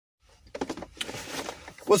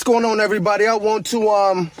What's going on, everybody? I want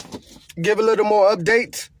to give a little more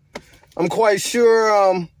update. I'm quite sure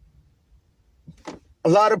a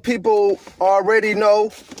lot of people already know.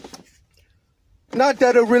 Not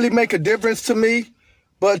that it really make a difference to me,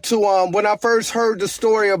 but to when I first heard the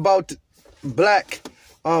story about Black,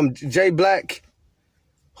 Jay Black,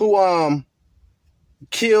 who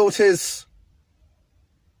killed his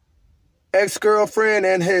ex-girlfriend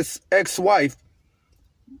and his ex-wife,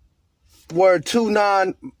 were two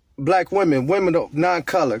non-black women, women of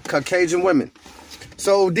non-color, Caucasian women.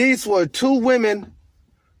 So these were two women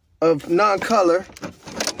of non-color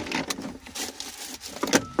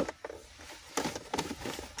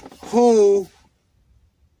who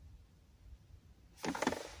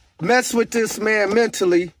messed with this man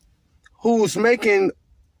mentally, who's making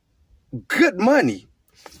good money,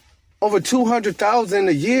 over $200,000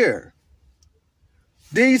 a year.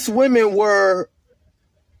 These women were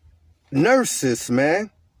nurses,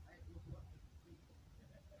 man.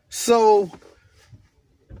 So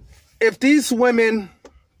if these women,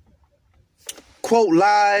 quote,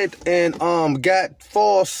 lied and got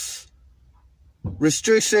false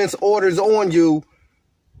restrictions, orders on you,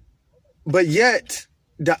 but yet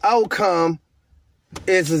the outcome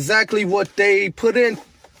is exactly what they put in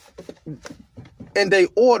they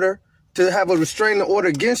order to have a restraining order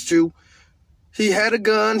against you. He had a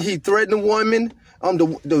gun, he threatened a woman.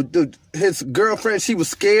 His girlfriend, she was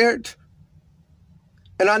scared.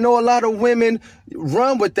 And I know a lot of women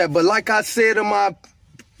run with that. But like I said in my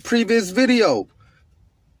previous video,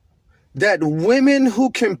 that women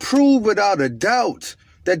who can prove without a doubt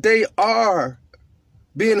that they are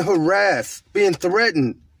being harassed, being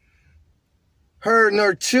threatened, her and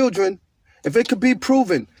her children, if it could be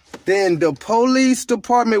proven, then the police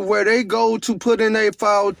department, where they go to put in a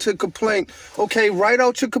file to complain, okay, write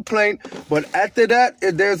out your complaint, but after that,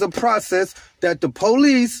 there's a process that the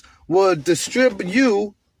police will distribute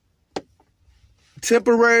you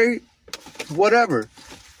temporary, whatever,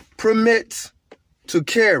 permits to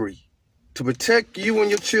carry, to protect you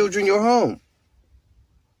and your children, your home.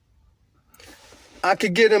 I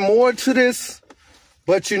could get in more to this,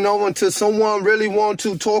 but you know, until someone really want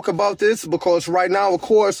to talk about this, because right now, of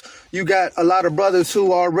course, you got a lot of brothers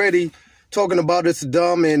who are already talking about it's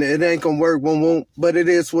dumb and it ain't gonna work, won't, but it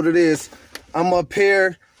is what it is. I'm up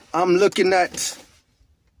here, I'm looking at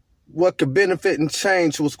what could benefit and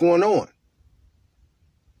change what's going on.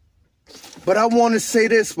 But I want to say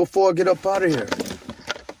this before I get up out of here.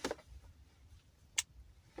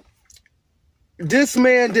 This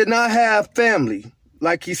man did not have family,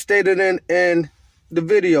 like he stated in the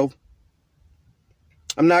video.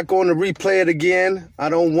 I'm not going to replay it again. I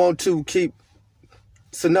don't want to keep...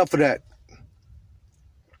 It's enough of that.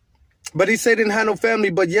 But he said he didn't have no family,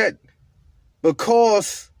 but yet,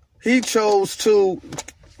 because he chose to...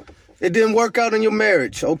 It didn't work out in your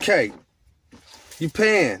marriage. Okay. You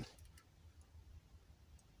paying.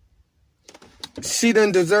 She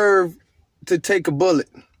didn't deserve to take a bullet.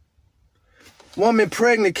 Woman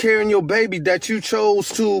pregnant, carrying your baby that you chose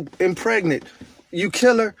to impregnate. You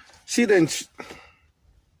kill her. She didn't.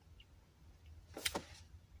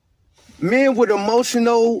 Men with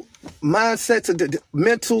emotional mindsets,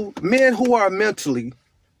 men who are mentally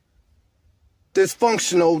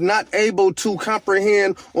dysfunctional, not able to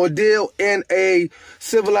comprehend or deal in a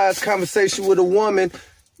civilized conversation with a woman,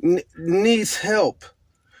 needs help.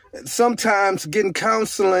 Sometimes getting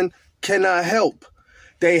counseling cannot help.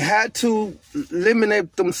 They had to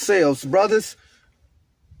eliminate themselves. Brothers,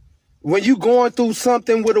 when you're going through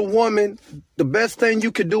something with a woman, the best thing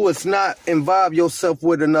you can do is not involve yourself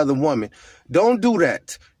with another woman. Don't do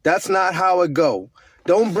that. That's not how it go.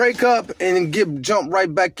 Don't break up and jump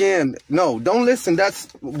right back in. No, don't listen. That's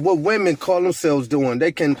what women call themselves doing.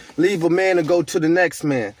 They can leave a man and go to the next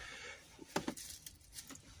man.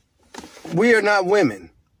 We are not women.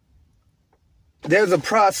 There's a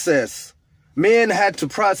process. Men had to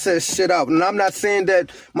process shit out. And I'm not saying that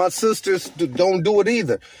my sisters don't do it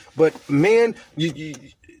either. But men,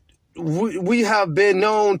 we have been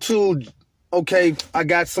known to, okay, I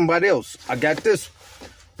got somebody else. I got this.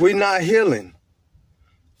 We're not healing.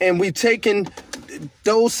 And we taking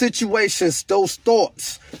those situations, those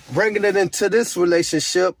thoughts, bringing it into this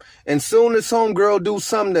relationship. And soon as homegirl do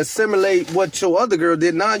something that simulate what your other girl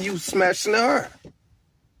did, now you smashing her.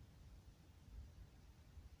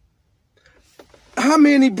 How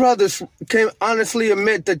many brothers can honestly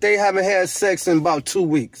admit that they haven't had sex in about 2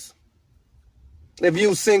 weeks? If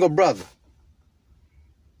you're a single brother.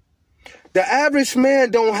 The average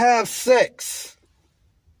man don't have sex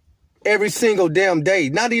every single damn day.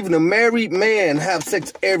 Not even a married man have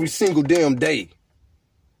sex every single damn day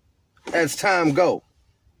as time go.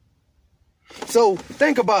 So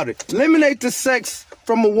think about it. Eliminate the sex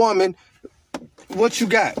from a woman. What you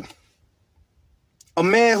got? A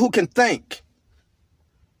man who can think.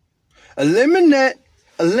 Eliminate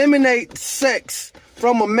sex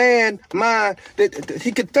from a man mind that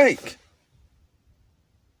he could think.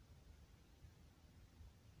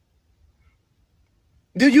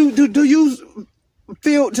 Do you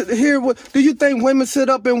feel to hear what? Do you think women sit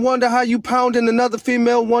up and wonder how you pounding another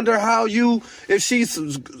female? Wonder how you, if she's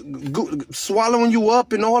swallowing you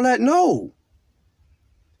up and all that? No.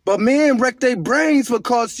 But men wreck their brains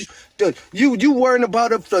because you worrying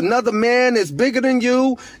about if another man is bigger than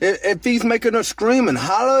you, if he's making her scream and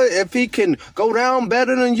holler, if he can go down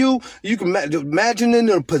better than you. You can imagine in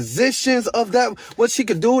the positions of that, what she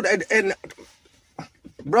could do, and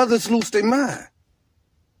brothers lose their mind.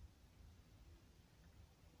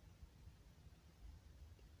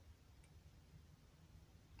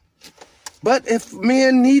 But if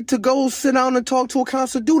men need to go sit down and talk to a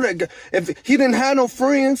counselor, do that. If he didn't have no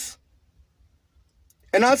friends,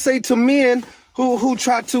 and I say to men who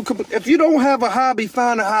try to, if you don't have a hobby,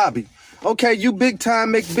 find a hobby. Okay, you big time,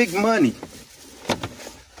 make big money.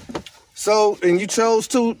 So, and you chose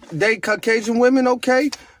to date Caucasian women, okay?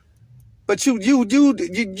 But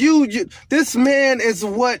this man is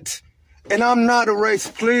what, and I'm not a race.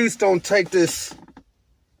 Please don't take this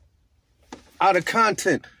out of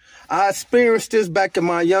content. I experienced this back in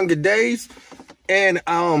my younger days, and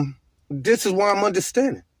this is why I'm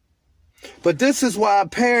understanding. But this is why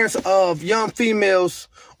parents of young females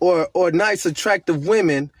or nice, attractive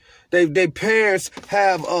women, they parents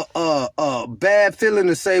have a bad feeling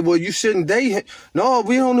to say, well, you shouldn't date him. No,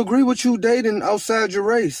 we don't agree with you dating outside your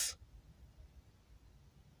race.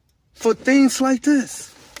 For things like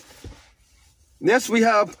this. Yes, we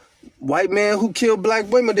have white men who kill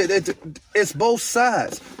black women. It's both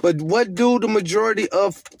sides. But what do the majority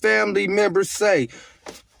of family members say?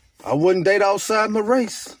 I wouldn't date outside my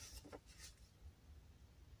race.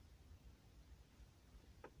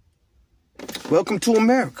 Welcome to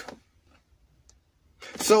America.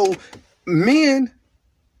 So, men,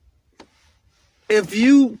 if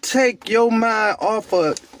you take your mind off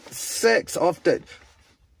of sex, off that,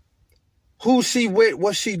 who she with,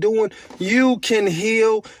 what she doing, you can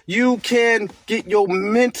heal. You can get your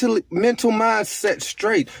mental mindset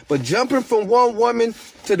straight. But jumping from one woman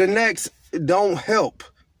to the next don't help.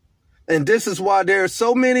 And this is why there are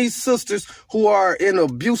so many sisters who are in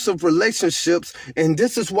abusive relationships. And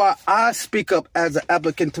this is why I speak up as an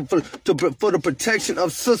applicant for the protection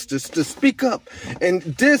of sisters, to speak up. And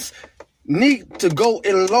this need to go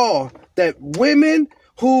in law that women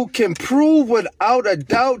who can prove without a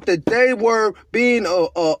doubt that they were being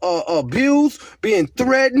abused, being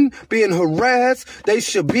threatened, being harassed, they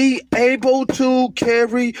should be able to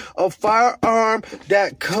carry a firearm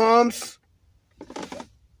that comes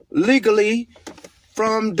legally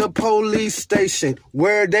from the police station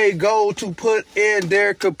where they go to put in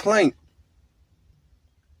their complaint.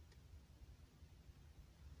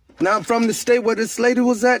 Now, from the state where this lady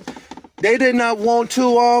was at, they did not want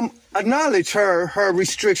to acknowledge her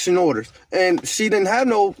restriction orders, and she didn't have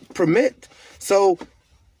no permit. So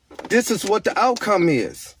this is what the outcome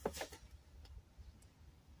is.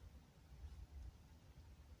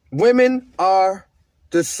 Women are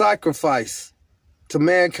the sacrifice to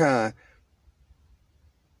mankind.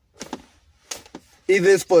 Either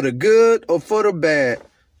it's for the good or for the bad.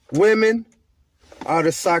 Women are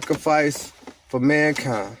the sacrifice for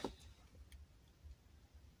mankind.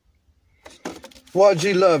 Well,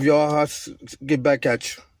 G love, y'all. I'll get back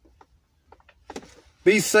at you.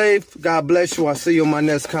 Be safe. God bless you. I'll see you on my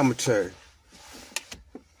next commentary.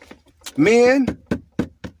 Men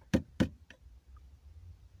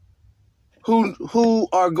who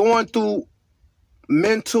are going through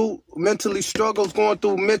mentally struggles, going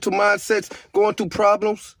through mental mindsets, going through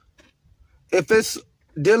problems. If it's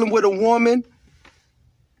dealing with a woman,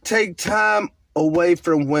 take time away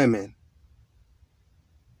from women.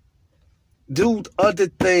 Do other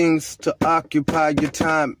things to occupy your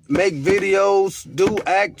time. Make videos, do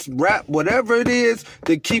acts, rap, whatever it is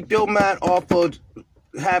to keep your mind off of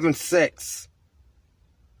having sex.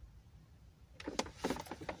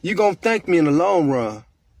 You're going to thank me in the long run.